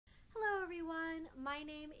My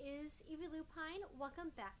name is Evie Lupine.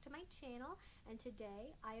 Welcome back to my channel, and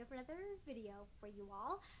today I have another video for you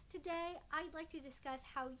all. Today I'd like to discuss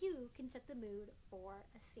how you can set the mood for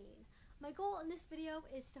a scene. My goal in this video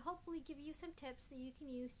is to hopefully give you some tips that you can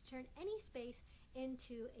use to turn any space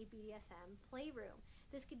into a BDSM playroom.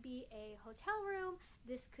 This could be a hotel room,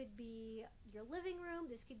 this could be your living room,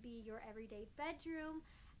 this could be your everyday bedroom,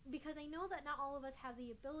 because I know that not all of us have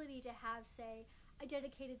the ability to have, say, a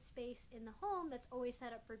dedicated space in the home that's always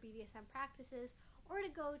set up for BDSM practices, or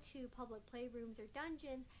to go to public playrooms or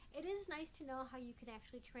dungeons. It is nice to know how you can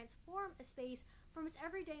actually transform a space from its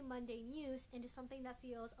everyday mundane use into something that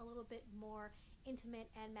feels a little bit more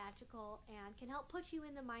intimate and magical and can help put you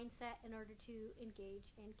in the mindset in order to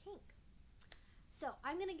engage in kink. So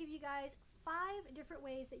I'm going to give you guys 5 different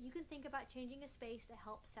ways that you can think about changing a space to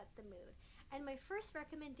help set the mood. And my first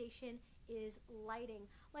recommendation is lighting.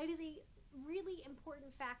 Light is a really important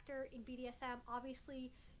factor in BDSM.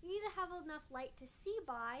 Obviously, you need to have enough light to see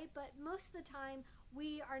by, but most of the time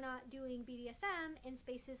we are not doing BDSM in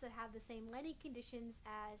spaces that have the same lighting conditions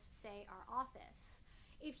as, say, our office.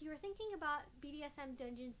 If you're thinking about BDSM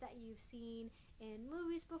dungeons that you've seen in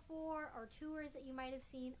movies before or tours that you might have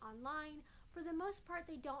seen online, for the most part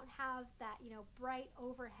they don't have that, bright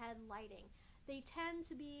overhead lighting. They tend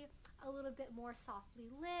to be a little bit more softly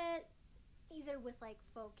lit, either with like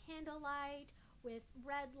faux candlelight, with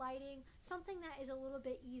red lighting, something that is a little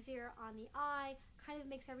bit easier on the eye, kind of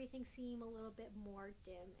makes everything seem a little bit more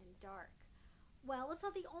dim and dark. Well, it's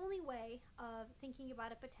not the only way of thinking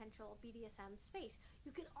about a potential BDSM space.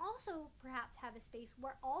 You could also perhaps have a space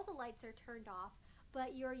where all the lights are turned off,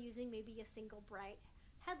 but you're using maybe a single bright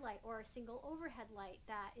headlight or a single overhead light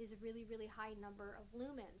that is a really high number of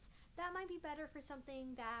lumens. That might be better for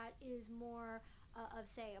something that is more of,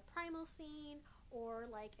 say, a primal scene, or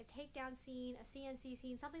like a takedown scene, a CNC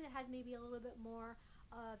scene, something that has maybe a little bit more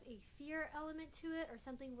of a fear element to it, or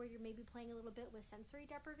something where you're maybe playing a little bit with sensory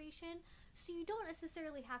deprivation. So you don't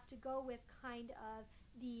necessarily have to go with kind of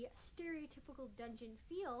the stereotypical dungeon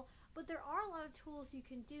feel, but there are a lot of tools you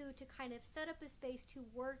can do to kind of set up a space to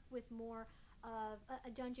work with more of a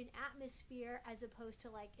dungeon atmosphere as opposed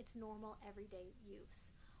to like its normal everyday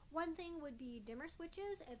use. One thing would be dimmer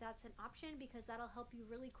switches, if that's an option, because that'll help you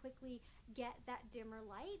really quickly get that dimmer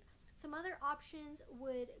light. Some other options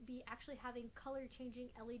would be actually having color changing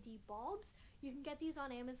LED bulbs. You can get these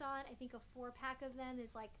on Amazon. I think a 4-pack of them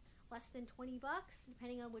is like less than 20 bucks,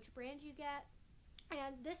 depending on which brand you get.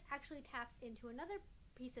 And this actually taps into another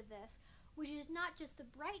piece of this, which is not just the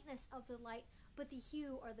brightness of the light, but the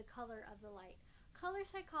hue or the color of the light. Color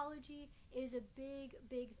psychology is a big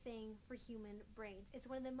thing for human brains. It's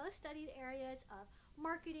one of the most studied areas of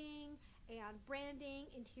marketing and branding,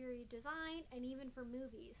 interior design, and even for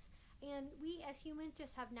movies. And we as humans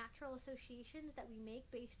just have natural associations that we make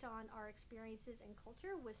based on our experiences and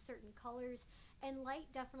culture with certain colors, and light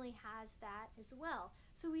definitely has that as well.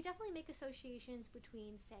 So we definitely make associations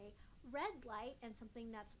between, say, red light and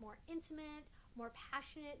something that's more intimate, more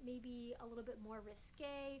passionate, maybe a little bit more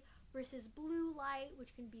risque, versus blue light,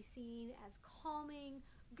 which can be seen as calming,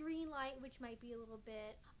 green light, which might be a little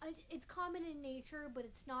bit, it's common in nature, but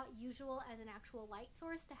it's not usual as an actual light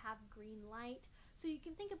source to have green light. So you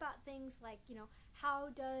can think about things like, how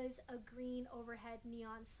does a green overhead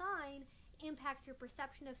neon sign impact your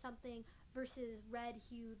perception of something versus red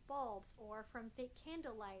hued bulbs, or from fake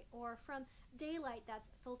candlelight, or from daylight that's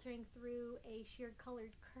filtering through a sheer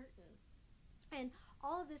colored curtain. And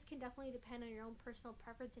all of this can definitely depend on your own personal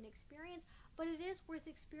preference and experience, but it is worth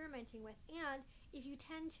experimenting with. And if you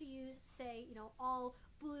tend to use, say, all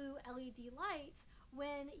blue LED lights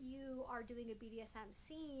when you are doing a BDSM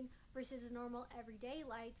scene versus a normal everyday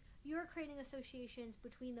lights, you're creating associations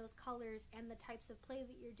between those colors and the types of play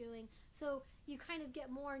that you're doing. So you kind of get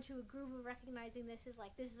more into a groove of recognizing this is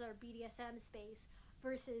our BDSM space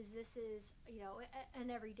versus this is, an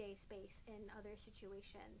everyday space in other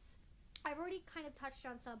situations. I've already kind of touched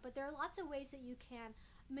on some, but there are lots of ways that you can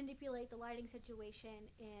manipulate the lighting situation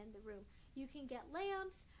in the room. You can get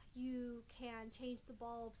lamps, you can change the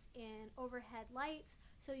bulbs in overhead lights,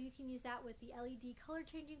 so you can use that with the LED color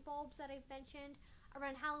changing bulbs that I've mentioned.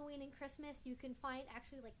 Around Halloween and Christmas, you can find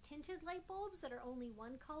actually like tinted light bulbs that are only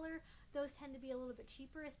one color. Those tend to be a little bit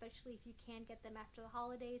cheaper, especially if you can get them after the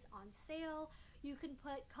holidays on sale. You can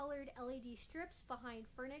put colored LED strips behind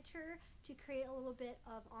furniture to create a little bit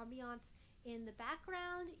of ambiance in the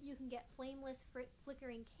background. You can get flameless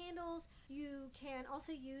flickering candles. You can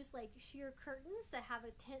also use like sheer curtains that have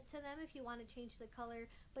a tint to them if you want to change the color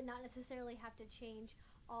but not necessarily have to change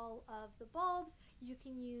all of the bulbs. You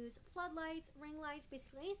can use floodlights, ring lights,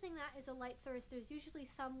 basically anything that is a light source. There's usually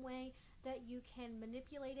some way that you can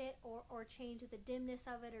manipulate it or change the dimness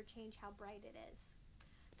of it or change how bright it is.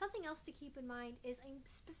 Something else to keep in mind is I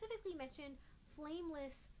specifically mentioned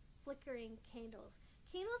flameless flickering candles.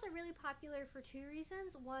 Candles are really popular for two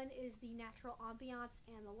reasons. One is the natural ambiance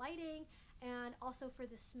and the lighting, and also for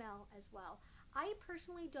the smell as well. I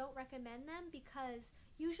personally don't recommend them because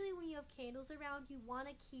usually when you have candles around, you want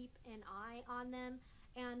to keep an eye on them,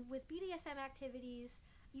 and with BDSM activities,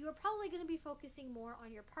 you are probably going to be focusing more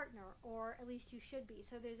on your partner, or at least you should be.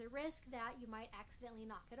 So there's a risk that you might accidentally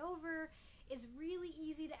knock it over. It's really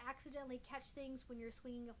easy to accidentally catch things when you're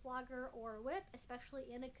swinging a flogger or a whip, especially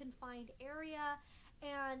in a confined area.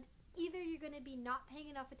 And either you're going to be not paying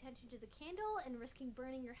enough attention to the candle and risking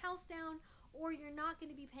burning your house down, or you're not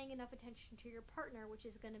going to be paying enough attention to your partner, which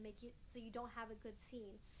is going to make it so you don't have a good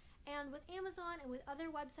scene. And with Amazon and with other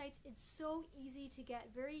websites, it's so easy to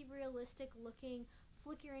get very realistic looking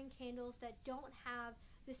flickering candles that don't have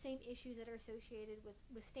the same issues that are associated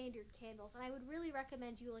with standard candles. And I would really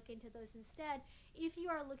recommend you look into those instead if you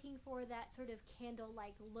are looking for that sort of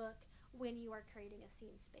candle-like look when you are creating a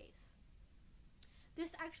scene space.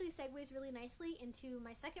 This actually segues really nicely into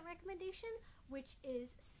my second recommendation, which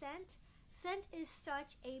is scent. Scent is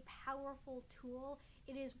such a powerful tool.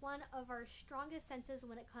 It is one of our strongest senses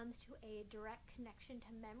when it comes to a direct connection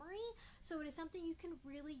to memory. So it is something you can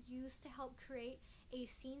really use to help create a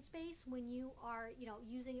scene space when you are,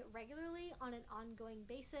 using it regularly on an ongoing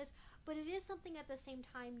basis. But it is something at the same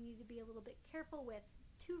time you need to be a little bit careful with.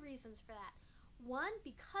 Two reasons for that. One,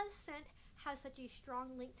 because scent has such a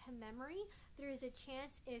strong link to memory, there is a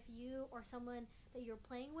chance if you or someone that you're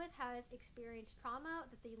playing with has experienced trauma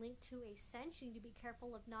that they link to a scent. You need to be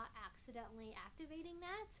careful of not accidentally activating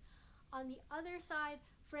that. On the other side,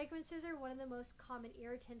 fragrances are one of the most common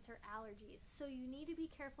irritants or allergies. So you need to be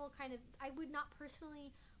careful I would not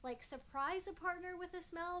personally surprise a partner with a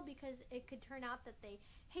smell, because it could turn out that they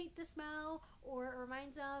hate the smell, or it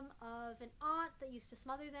reminds them of an aunt that used to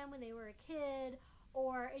smother them when they were a kid,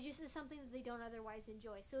 or it just is something that they don't otherwise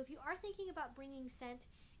enjoy. So if you are thinking about bringing scent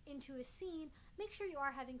into a scene, make sure you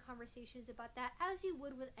are having conversations about that as you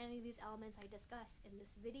would with any of these elements I discuss in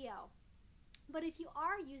this video. But if you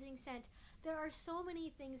are using scent, there are so many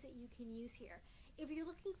things that you can use here. If you're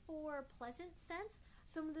looking for pleasant scents,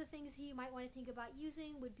 some of the things you might want to think about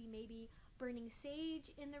using would be maybe burning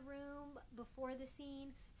sage in the room before the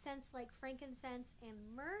scene. Scents like frankincense and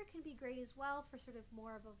myrrh can be great as well for sort of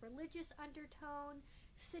more of a religious undertone.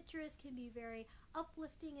 Citrus can be very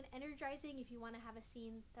uplifting and energizing if you want to have a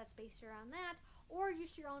scene that's based around that, or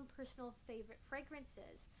just your own personal favorite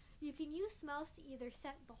fragrances. You can use smells to either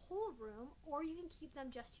scent the whole room, or you can keep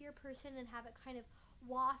them just to your person and have it kind of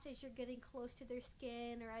waft as you're getting close to their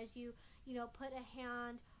skin, or as you put a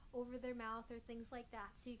hand over their mouth or things like that.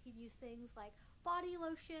 So you could use things like body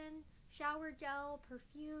lotion, shower gel,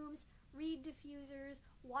 perfumes, reed diffusers,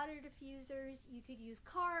 water diffusers. You could use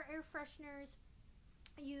car air fresheners.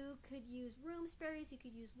 You could use room sprays. You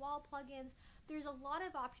could use wall plugins. There's a lot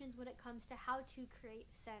of options when it comes to how to create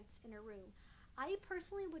scents in a room. I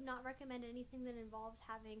personally would not recommend anything that involves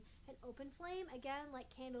having an open flame. Again, like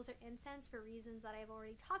candles or incense, for reasons that I've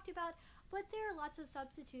already talked about, but there are lots of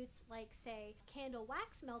substitutes like, say, candle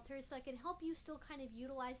wax melters that can help you still kind of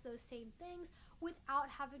utilize those same things without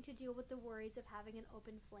having to deal with the worries of having an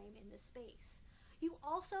open flame in the space. You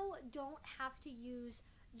also don't have to use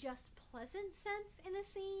just pleasant scents in a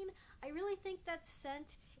scene. I really think that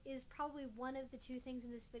scent is probably one of the two things in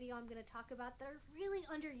this video I'm going to talk about that are really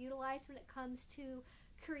underutilized when it comes to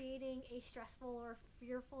creating a stressful or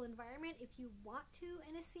fearful environment if you want to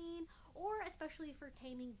in a scene, or especially for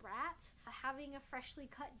taming brats. Having a freshly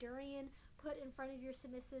cut durian put in front of your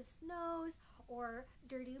submissive's nose, or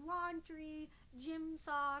dirty laundry, gym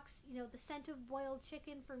socks, the scent of boiled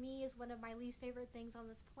chicken for me is one of my least favorite things on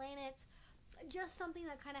this planet. Just something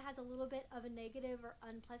that kind of has a little bit of a negative or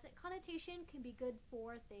unpleasant connotation can be good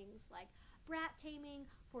for things like brat taming,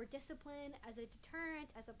 for discipline, as a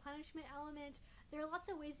deterrent, as a punishment element. There are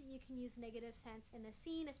lots of ways that you can use negative scents in a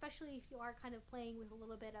scene, especially if you are kind of playing with a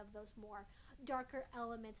little bit of those more darker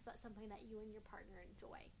elements if that's something that you and your partner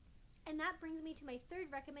enjoy. And that brings me to my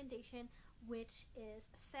third recommendation, which is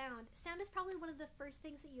sound. Sound is probably one of the first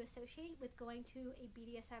things that you associate with going to a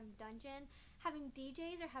BDSM dungeon. Having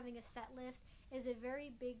DJs or having a set list is a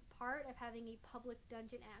very big part of having a public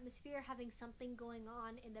dungeon atmosphere, having something going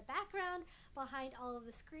on in the background behind all of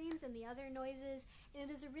the screams and the other noises, and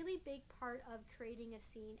it is a really big part of creating a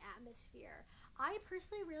scene atmosphere. I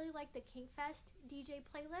personally really like the Kinkfest DJ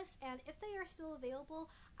playlists, and if they are still available,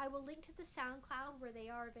 I will link to the SoundCloud where they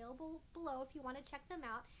are available below if you want to check them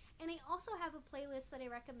out. And I also have a playlist that I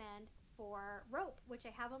recommend for rope, which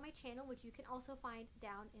I have on my channel, which you can also find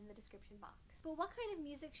down in the description box. But what kind of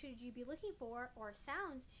music should you be looking for, or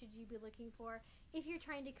sounds should you be looking for, if you're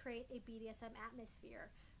trying to create a BDSM atmosphere?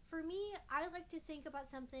 For me, I like to think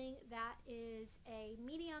about something that is a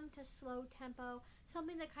medium to slow tempo,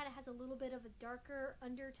 something that kind of has a little bit of a darker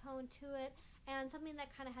undertone to it, and something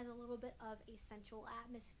that kind of has a little bit of a sensual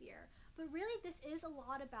atmosphere. But really, this is a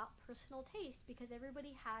lot about personal taste, because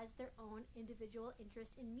everybody has their own individual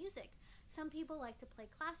interest in music. Some people like to play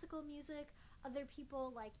classical music, other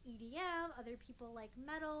people like EDM, other people like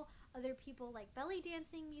metal, other people like belly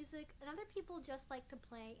dancing music, and other people just like to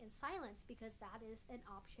play in silence because that is an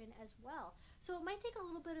option as well. So it might take a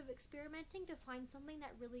little bit of experimenting to find something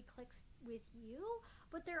that really clicks with you,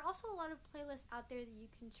 but there are also a lot of playlists out there that you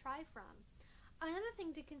can try from. Another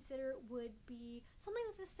thing to consider would be something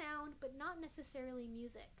that's a sound but not necessarily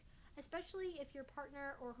music, especially if your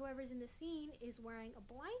partner or whoever's in the scene is wearing a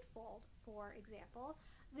blindfold, for example.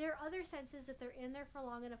 Their other senses, if they're in there for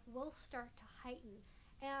long enough, will start to heighten,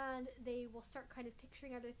 and they will start kind of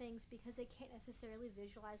picturing other things because they can't necessarily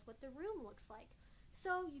visualize what the room looks like.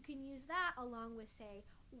 So you can use that along with, say,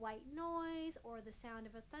 white noise or the sound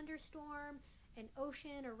of a thunderstorm, an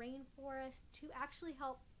ocean, a rainforest, to actually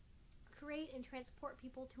help create and transport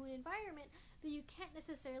people to an environment that you can't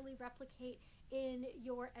necessarily replicate in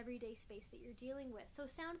your everyday space that you're dealing with. So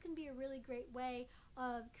sound can be a really great way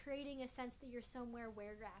of creating a sense that you're somewhere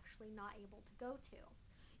where you're actually not able to go to.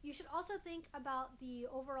 You should also think about the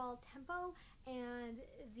overall tempo and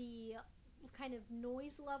the kind of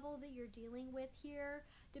noise level that you're dealing with here.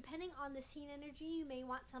 Depending on the scene energy, you may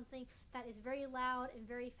want something that is very loud and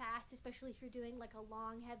very fast, especially if you're doing like a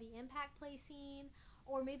long, heavy impact play scene.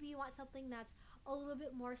 Or maybe you want something that's a little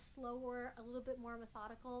bit more slower, a little bit more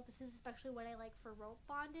methodical. This is especially what I like for rope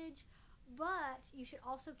bondage. But you should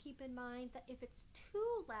also keep in mind that if it's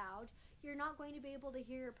too loud, you're not going to be able to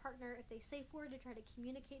hear your partner if they say forward to try to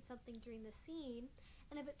communicate something during the scene.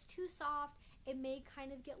 And if it's too soft, it may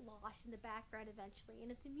kind of get lost in the background eventually.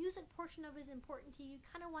 And if the music portion of it is important to you, you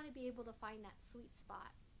kind of want to be able to find that sweet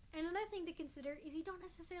spot. And another thing to consider is you don't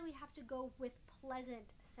necessarily have to go with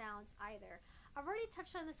pleasant sounds either. I've already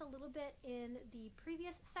touched on this a little bit in the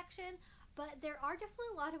previous section, but there are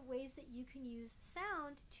definitely a lot of ways that you can use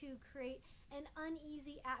sound to create an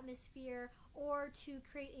uneasy atmosphere or to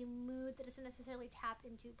create a mood that doesn't necessarily tap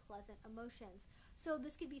into pleasant emotions. So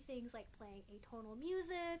this could be things like playing atonal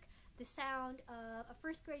music, the sound of a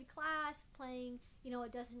first grade class playing, a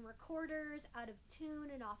dozen recorders out of tune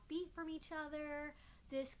and off beat from each other.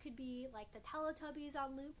 This could be like the Teletubbies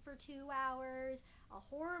on loop for 2 hours, a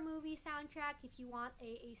horror movie soundtrack if you want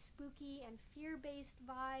a spooky and fear-based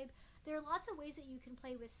vibe. There are lots of ways that you can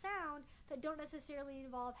play with sound that don't necessarily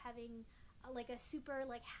involve having like a super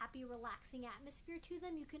happy, relaxing atmosphere to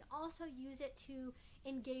them. You can also use it to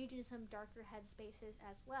engage in some darker headspaces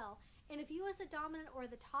as well. And if you as the dominant or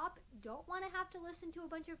the top don't want to have to listen to a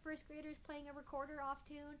bunch of first graders playing a recorder off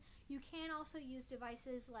tune, you can also use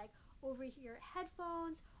devices like over-ear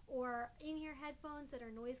headphones or in-ear headphones that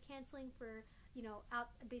are noise canceling for, out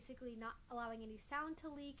basically not allowing any sound to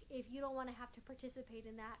leak if you don't want to have to participate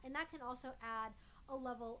in that. And that can also add a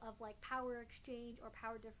level of power exchange or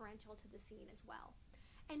power differential to the scene as well.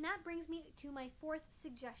 And that brings me to my fourth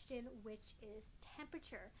suggestion, which is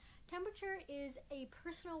temperature. Temperature is a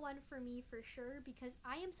personal one for me for sure, because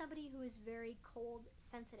I am somebody who is very cold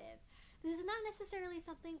sensitive. This is not necessarily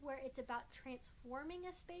something where it's about transforming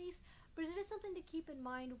a space, but it is something to keep in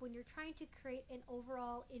mind when you're trying to create an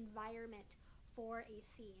overall environment for a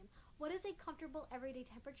scene. What is a comfortable everyday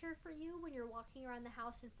temperature for you when you're walking around the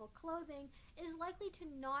house in full clothing is likely to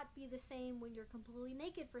not be the same when you're completely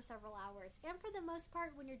naked for several hours. And for the most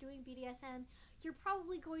part, when you're doing BDSM, you're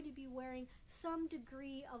probably going to be wearing some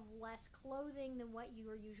degree of less clothing than what you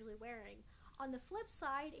are usually wearing. On the flip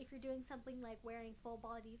side, if you're doing something like wearing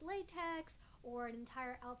full-bodied latex or an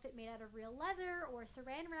entire outfit made out of real leather or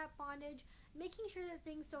saran wrap bondage, making sure that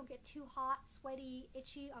things don't get too hot, sweaty,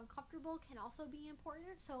 itchy, uncomfortable can also be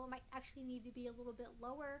important. So it might actually need to be a little bit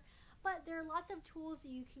lower. But there are lots of tools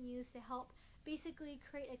that you can use to help basically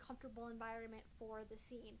create a comfortable environment for the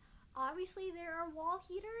scene. Obviously, there are wall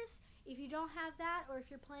heaters. If you don't have that, or if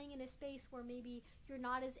you're playing in a space where maybe you're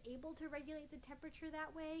not as able to regulate the temperature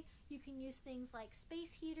that way, you can use things like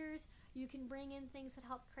space heaters. You can bring in things that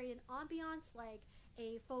help create an ambiance, like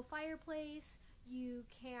a faux fireplace. You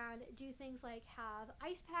can do things like have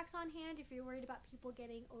ice packs on hand if you're worried about people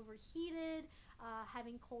getting overheated,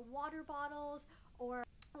 having cold water bottles, or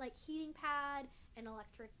like heating pad, an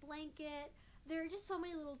electric blanket. There are just so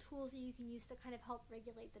many little tools that you can use to kind of help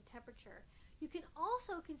regulate the temperature. You can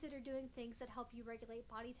also consider doing things that help you regulate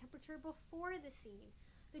body temperature before the scene.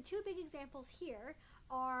 The two big examples here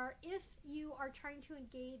are if you are trying to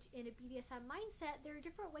engage in a BDSM mindset, there are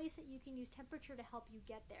different ways that you can use temperature to help you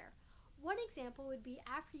get there. One example would be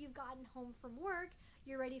after you've gotten home from work,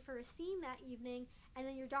 you're ready for a scene that evening, and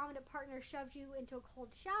then your dominant partner shoves you into a cold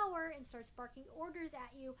shower and starts barking orders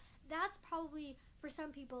at you. That's probably, for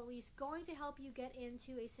some people at least, going to help you get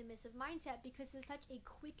into a submissive mindset because it's such a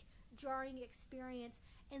quick, jarring experience,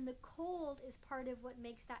 and the cold is part of what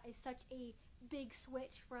makes that such a big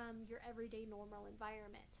switch from your everyday normal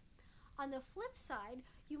environment. On the flip side,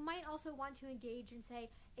 you might also want to engage in, say,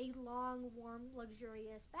 a long, warm,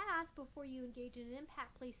 luxurious bath before you engage in an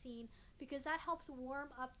impact play scene, because that helps warm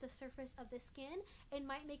up the surface of the skin and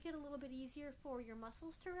might make it a little bit easier for your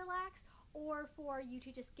muscles to relax, or for you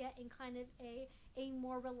to just get in kind of a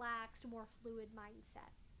more relaxed, more fluid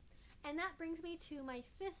mindset. And that brings me to my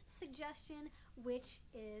fifth suggestion, which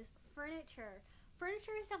is furniture.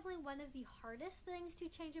 Furniture is definitely one of the hardest things to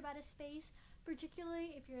change about a space,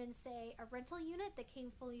 particularly if you're in, say, a rental unit that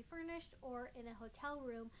came fully furnished or in a hotel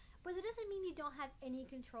room, but it doesn't mean you don't have any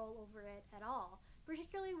control over it at all.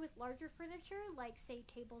 Particularly with larger furniture, like, say,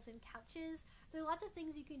 tables and couches, there are lots of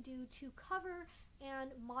things you can do to cover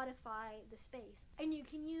and modify the space. And you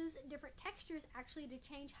can use different textures actually to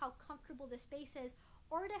change how comfortable the space is,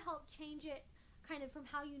 or to help change it kind of from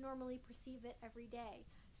how you normally perceive it every day.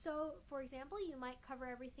 So, for example, you might cover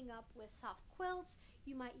everything up with soft quilts,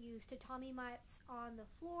 you might use tatami mats on the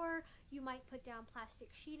floor, you might put down plastic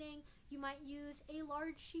sheeting, you might use a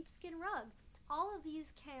large sheepskin rug. All of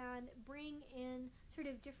these can bring in sort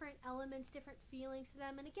of different elements, different feelings to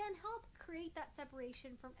them, and again, help create that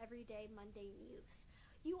separation from everyday mundane use.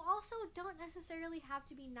 You also don't necessarily have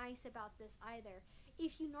to be nice about this either.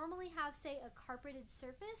 If you normally have, say, a carpeted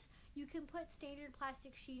surface, you can put standard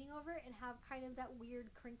plastic sheeting over it and have kind of that weird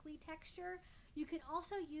crinkly texture. You can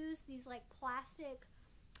also use these like plastic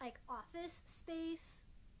office space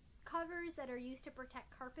covers that are used to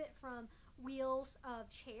protect carpet from wheels of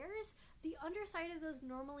chairs. The underside of those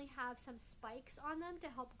normally have some spikes on them to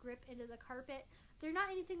help grip into the carpet. They're not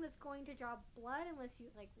anything that's going to draw blood unless you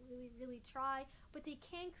like really try, but they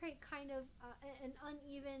can create kind of an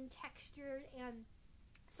uneven, textured, and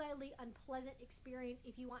slightly unpleasant experience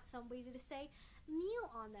if you want somebody to say kneel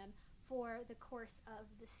on them for the course of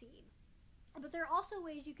the scene. But there are also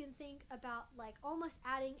ways you can think about like almost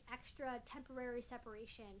adding extra temporary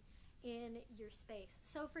separation in your space.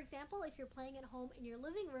 So for example, if you're playing at home in your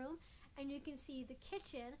living room and you can see the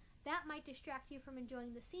kitchen, that might distract you from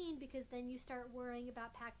enjoying the scene, because then you start worrying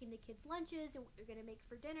about packing the kids' lunches and what you're going to make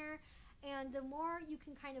for dinner. And the more you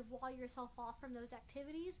can kind of wall yourself off from those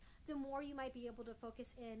activities, the more you might be able to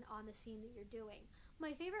focus in on the scene that you're doing.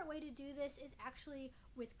 My favorite way to do this is actually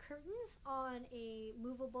with curtains on a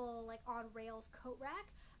movable, like on rails coat rack.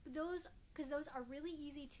 Because those are really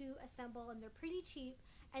easy to assemble and they're pretty cheap,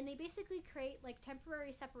 and they basically create like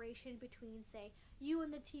temporary separation between, say, you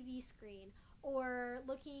and the TV screen, or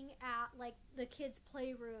looking at like the kids'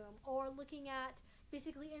 playroom, or looking at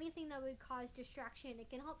basically anything that would cause distraction. It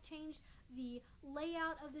can help change the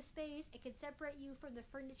layout of the space. It can separate you from the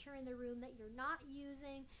furniture in the room that you're not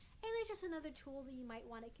using, and it's just another tool that you might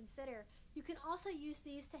want to consider. You can also use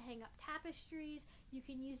these to hang up tapestries. You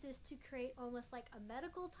can use this to create almost like a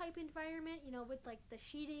medical type environment, you know, with like the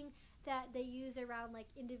sheeting that they use around like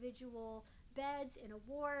individual beds in a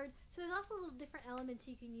ward. So there's also little different elements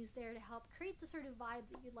you can use there to help create the sort of vibe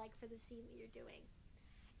that you'd like for the scene that you're doing.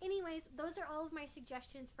 Anyways, those are all of my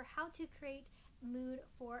suggestions for how to create mood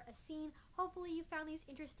for a scene. Hopefully you found these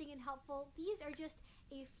interesting and helpful. These are just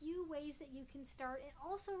a few ways that you can start, and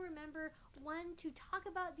also remember, one, to talk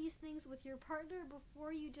about these things with your partner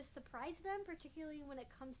before you just surprise them, particularly when it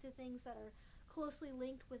comes to things that are closely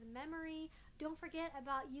linked with memory. Don't forget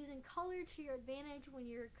about using color to your advantage when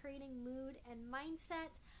you're creating mood and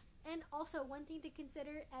mindset. And also, one thing to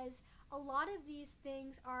consider is a lot of these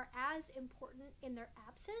things are as important in their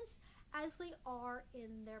absence as they are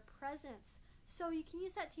in their presence. So you can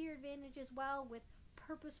use that to your advantage as well with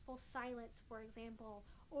purposeful silence, for example,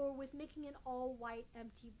 or with making an all-white,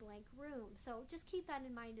 empty, blank room. So just keep that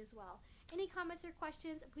in mind as well. Any comments or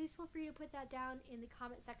questions, please feel free to put that down in the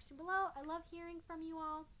comment section below. I love hearing from you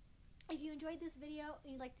all. If you enjoyed this video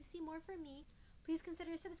and you'd like to see more from me, please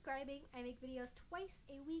consider subscribing. I make videos twice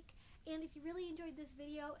a week. And if you really enjoyed this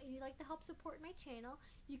video and you'd like to help support my channel,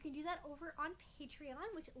 you can do that over on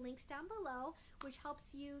Patreon, which links down below, which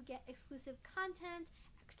helps you get exclusive content,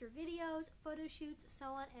 extra videos, photo shoots,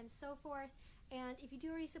 so on and so forth. And if you do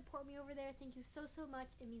already support me over there, thank you so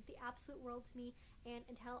much. It means the absolute world to me. And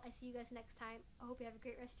until I see you guys next time, I hope you have a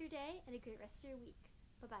great rest of your day and a great rest of your week.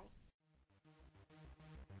 Bye-bye.